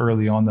covered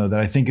early on, though, that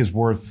I think is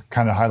worth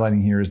kind of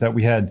highlighting here, is that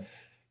we had,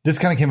 this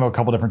kind of came up a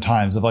couple different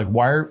times of like,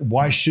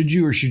 why should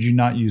you or should you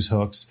not use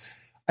hooks?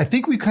 I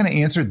think we kind of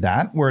answered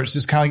that, where it's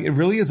just kind of like, it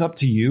really is up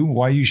to you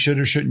why you should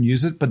or shouldn't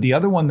use it. But the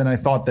other one that I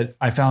thought that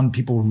I found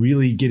people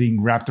really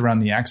getting wrapped around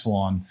the axle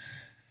on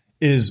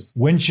is,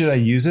 when should I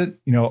use it?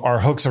 Our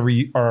hooks are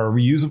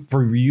reusable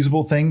for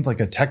reusable things like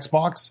a text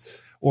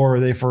box, or are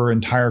they for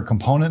entire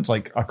components?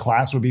 Like a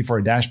class would be for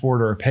a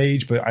dashboard or a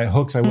page, but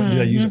hooks, I wouldn't do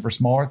that. Use it for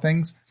smaller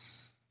things.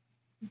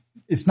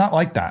 It's not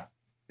like that.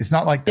 It's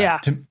not like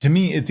that. Yeah. To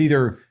me, it's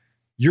you're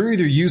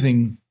either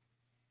using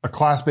a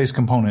class-based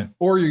component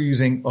or you're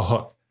using a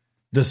hook.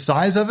 The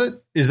size of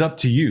it is up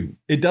to you.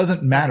 It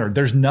doesn't matter.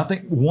 There's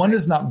nothing. One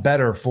is not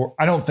better for,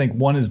 I don't think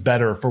one is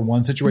better for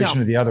one situation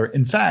or the other.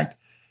 In fact,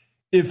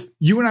 if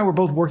you and I were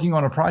both working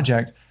on a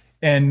project,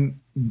 and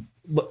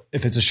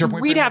if it's a SharePoint,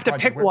 we'd have to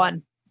pick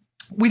one.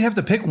 We'd have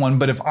to pick one.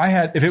 But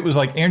if it was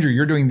like, Andrew,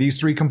 you're doing these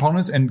three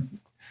components, and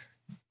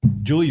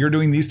Julie, you're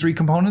doing these 3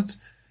 components.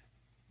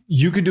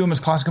 You could do them as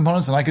class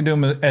components and I could do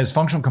them as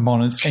functional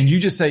components. And you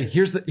just say,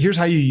 here's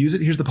how you use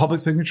it. Here's the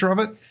public signature of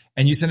it.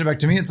 And you send it back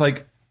to me. It's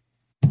like,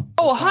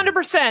 oh,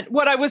 100%.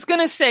 What I was going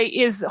to say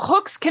is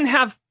hooks can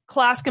have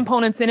class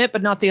components in it,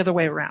 but not the other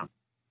way around.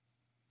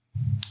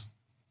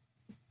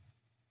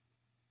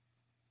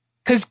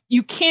 Because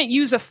you can't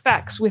use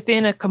effects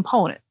within a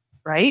component,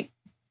 right?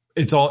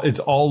 It's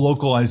all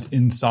localized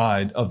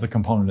inside of the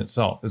component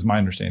itself, is my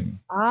understanding.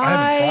 I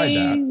haven't tried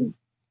that.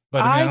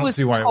 But I don't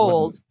see why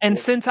told, and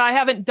since I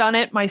haven't done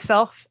it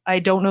myself, I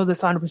don't know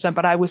this 100%,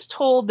 but I was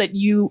told that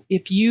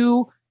if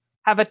you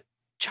have a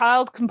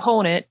child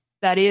component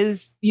that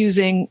is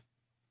using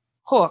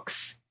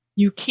hooks,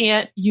 you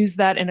can't use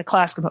that in a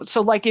class component. So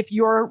like if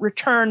your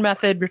return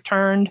method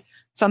returned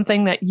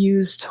something that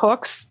used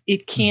hooks,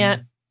 it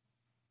can't,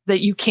 that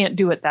you can't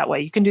do it that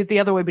way. You can do it the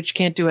other way, but you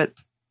can't do it.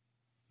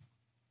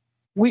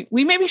 We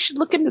maybe should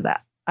look into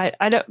that.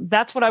 I don't,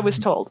 that's what I was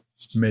told.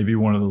 Maybe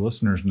one of the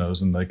listeners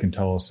knows and they can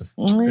tell us if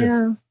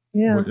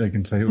they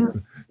can say,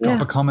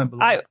 drop a comment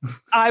below.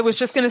 I was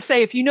just going to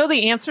say, if you know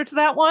the answer to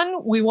that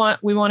one, we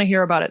want to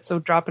hear about it. So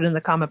drop it in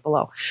the comment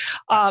below.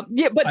 But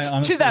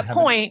to that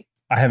point,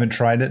 I haven't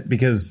tried it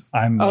because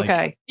I'm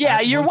okay.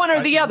 You're one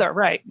or the other,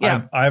 right?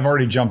 Yeah. I've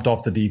already jumped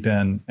off the deep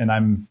end and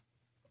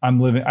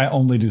I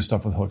only do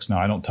stuff with hooks now.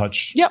 I don't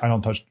touch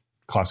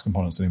class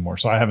components anymore.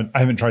 So I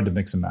haven't tried to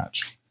mix and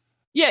match.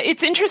 Yeah,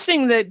 it's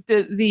interesting that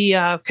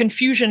the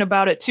confusion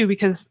about it too,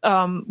 because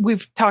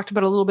we've talked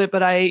about it a little bit,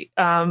 but I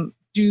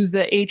do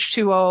the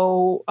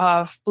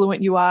H2O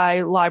Fluent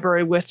UI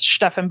library with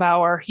Stefan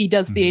Bauer. He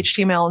does the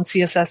HTML and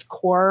CSS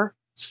core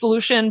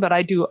solution, but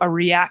I do a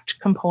React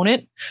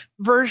component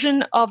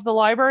version of the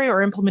library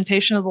or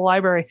implementation of the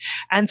library.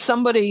 And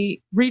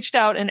somebody reached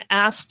out and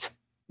asked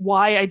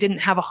why I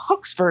didn't have a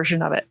hooks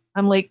version of it.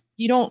 I'm like,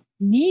 you don't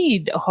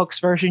need a hooks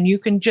version. You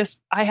can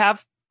I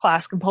have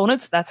class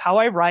components. That's how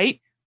I write.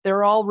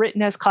 They're all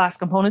written as class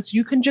components.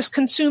 You can just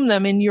consume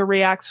them in your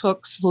React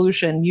hooks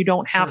solution. You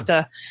don't have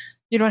to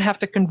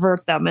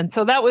convert them. And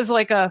so that was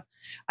I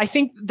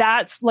think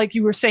that's like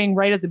you were saying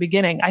right at the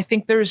beginning. I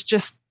think there's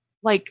just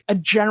like a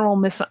general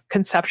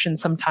misconception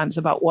sometimes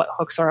about what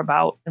hooks are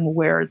about and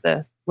where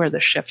the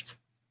shift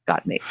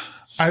got made.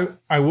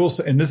 I will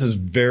say, and this is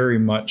very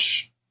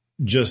much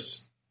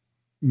just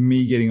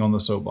me getting on the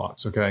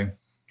soapbox. Okay.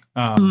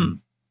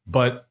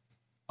 But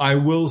I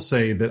will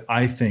say that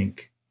I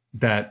think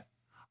that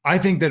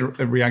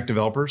React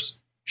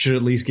developers should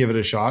at least give it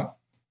a shot,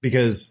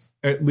 because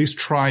at least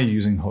try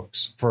using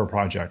hooks for a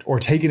project, or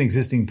take an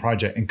existing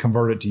project and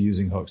convert it to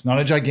using hooks. Not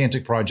a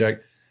gigantic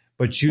project,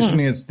 but choose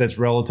something that's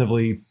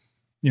relatively,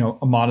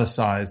 a modest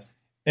size,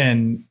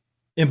 and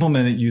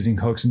implement it using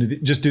hooks and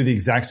just do the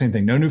exact same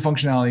thing. No new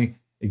functionality,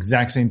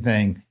 exact same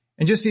thing,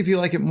 and just see if you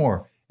like it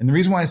more. And the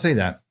reason why I say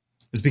that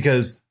is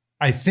because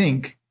I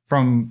think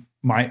from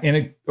my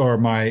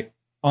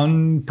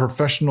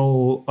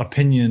unprofessional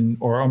opinion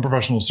or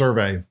unprofessional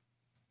survey,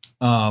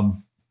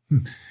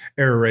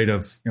 error rate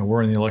of,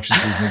 we're in the election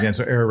season again,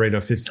 so error rate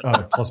of 50,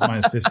 plus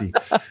minus 50.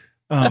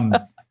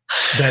 That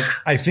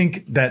I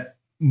think that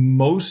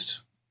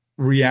most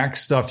React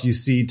stuff you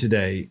see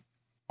today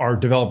are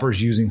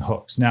developers using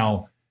hooks.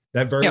 Now,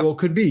 that very well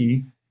could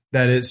be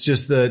that it's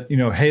just that,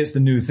 hey, it's the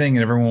new thing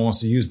and everyone wants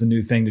to use the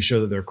new thing to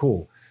show that they're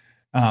cool.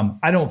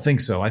 I don't think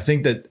so. I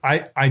think that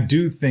I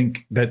do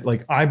think that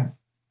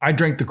I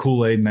drank the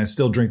Kool-Aid and I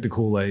still drink the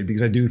Kool-Aid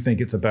because I do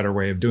think it's a better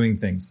way of doing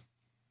things.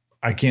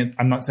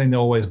 I'm not saying they're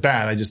always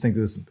bad. I just think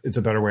it's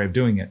a better way of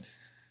doing it.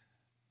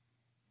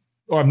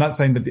 Or I'm not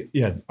saying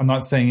that, I'm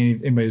not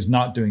saying anybody who's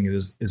not doing it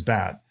is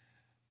bad.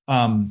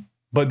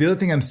 But the other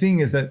thing I'm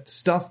seeing is that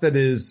stuff that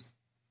is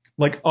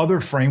like other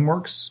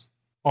frameworks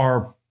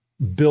are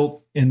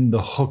built in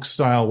the hook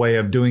style way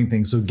of doing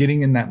things. So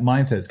getting in that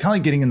mindset, it's kind of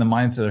like getting in the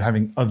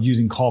mindset of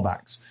using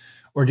callbacks,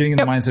 or getting in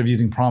the mindset of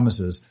using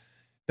promises,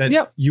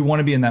 that you want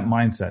to be in that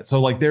mindset.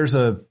 So like there's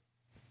a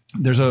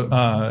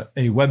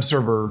web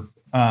server.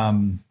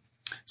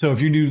 So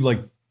if you do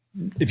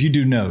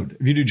Node,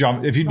 if you do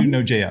Java, if you do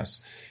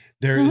Node.js,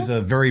 there is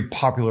a very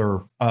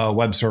popular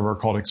web server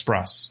called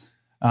Express.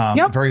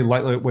 Very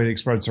lightweight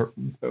Express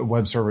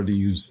web server to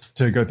use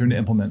to go through and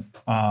implement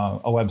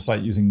a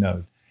website using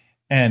Node.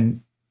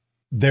 And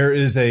there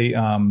is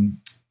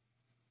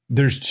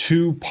there's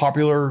two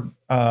popular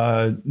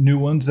new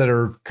ones that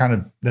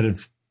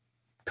have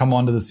come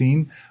onto the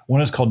scene.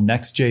 One is called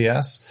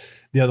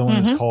Next.js. The other one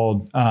is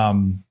called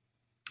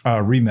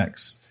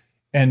Remix.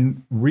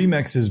 And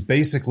Remix is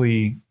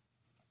basically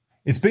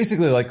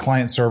like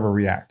client server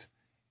React.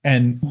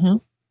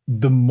 And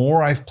the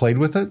more I've played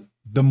with it,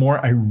 the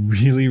more I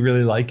really,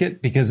 really like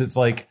it, because it's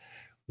like,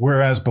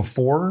 whereas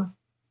before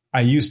I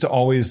used to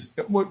always,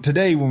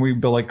 today when we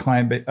build like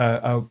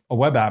a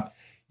web app,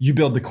 you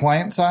build the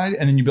client side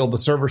and then you build the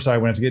server side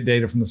when you have to get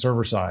data from the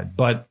server side.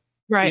 But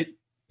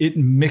it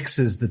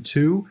mixes the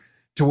two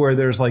to where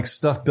there's like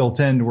stuff built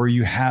in where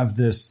you have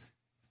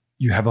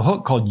a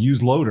hook called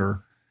use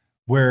loader,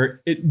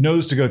 where it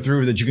knows to go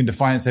through that you can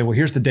define and say, well,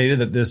 here's the data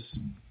that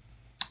this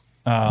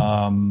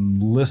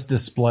list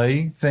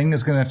display thing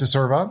is going to have to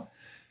serve up.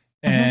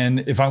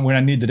 And when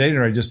I need the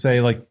data, I just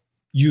say like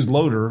use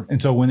loader.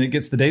 And so when it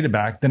gets the data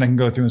back, then I can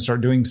go through and start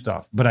doing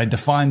stuff. But I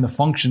define the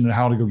function and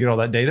how to go get all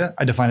that data.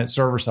 I define it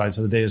server side.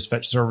 So the data is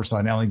fetched server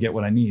side and I only get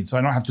what I need. So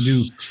I don't have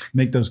to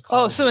make those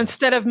calls. Oh, so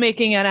instead of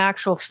making an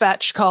actual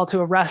fetch call to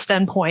a REST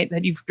endpoint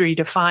that you've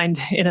redefined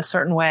in a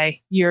certain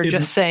way, you're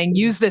just saying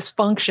use this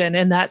function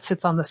and that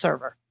sits on the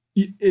server.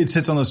 It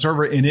sits on the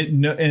server and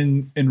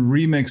and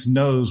Remix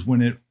knows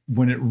when it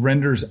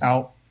renders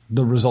out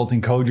the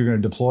resulting code you're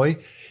going to deploy,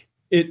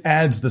 it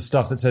adds the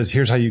stuff that says,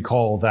 here's how you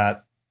call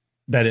that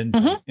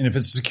endpoint. And if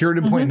it's a secured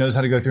endpoint, it knows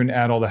how to go through and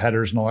add all the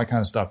headers and all that kind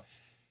of stuff.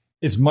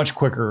 It's much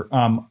quicker.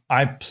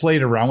 I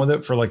played around with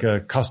it for like a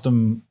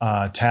custom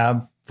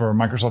tab for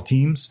Microsoft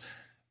Teams.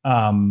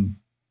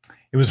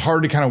 It was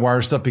hard to kind of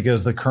wire stuff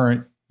because the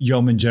current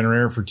Yeoman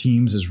generator for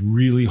Teams is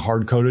really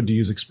hard coded to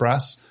use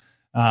Express.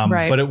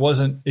 But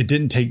it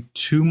didn't take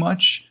too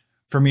much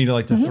for me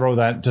to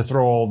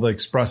throw all the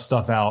Express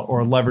stuff out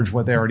or leverage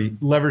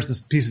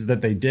the pieces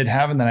that they did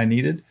have and that I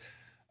needed.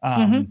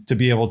 To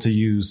be able to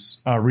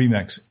use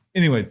Remix.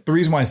 Anyway, the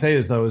reason why I say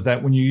this though is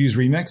that when you use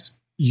Remix,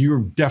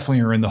 you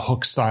definitely are in the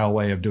hook style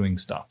way of doing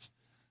stuff.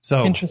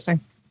 So interesting.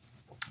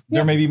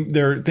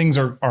 Things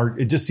are.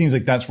 It just seems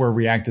like that's where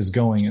React is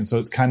going, and so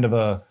it's kind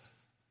of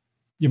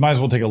you might as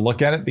well take a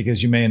look at it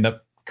because you may end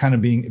up kind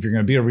of being, if you're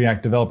going to be a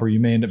React developer, you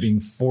may end up being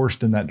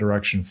forced in that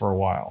direction for a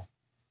while.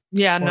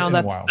 Yeah, no,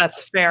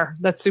 that's fair.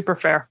 That's super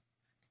fair.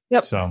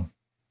 Yep. So,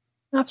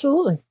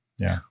 absolutely.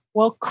 Yeah.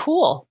 Well,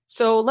 cool.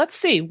 So let's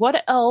see.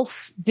 What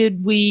else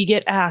did we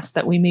get asked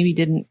that we maybe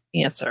didn't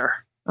answer?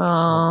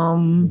 Why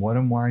and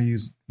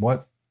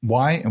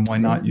why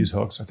not use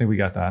hooks? I think we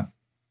got that.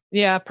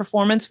 Yeah,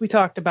 performance we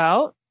talked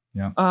about.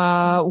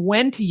 Yeah.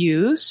 When to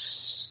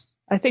use.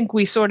 I think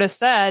we sort of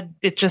said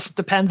it just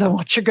depends on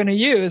what you're going to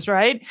use,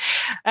 right?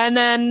 And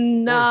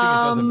then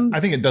I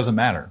think it doesn't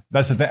matter.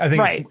 That's the thing. I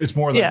think it's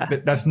more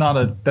like that's not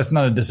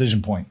a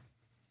decision point.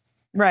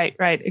 Right,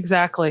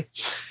 exactly.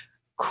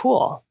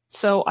 Cool.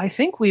 So I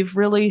think we've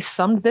really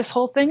summed this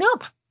whole thing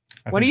up.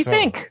 What do you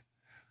think?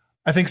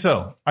 I think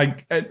so.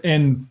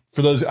 And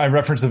for those, I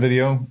referenced the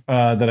video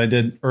that I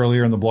did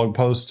earlier in the blog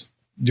post.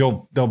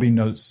 There'll be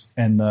notes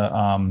and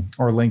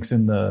or links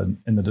in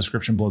the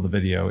description below the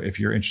video if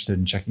you're interested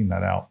in checking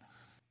that out.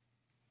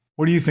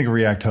 What do you think of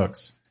React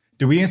hooks?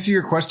 Did we answer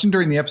your question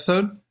during the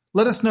episode?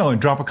 Let us know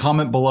and drop a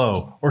comment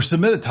below or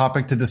submit a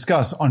topic to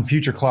discuss on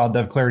future Cloud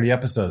Dev Clarity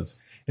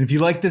episodes. And if you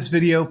like this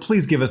video,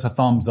 please give us a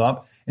thumbs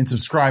up and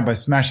subscribe by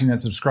smashing that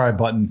subscribe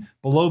button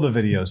below the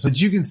video so that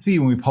you can see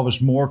when we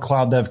publish more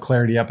Cloud Dev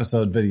Clarity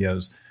episode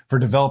videos for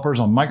developers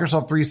on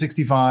Microsoft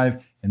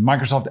 365 and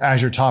Microsoft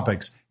Azure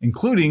topics,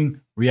 including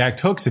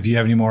React hooks if you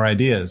have any more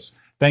ideas.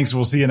 Thanks.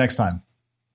 We'll see you next time.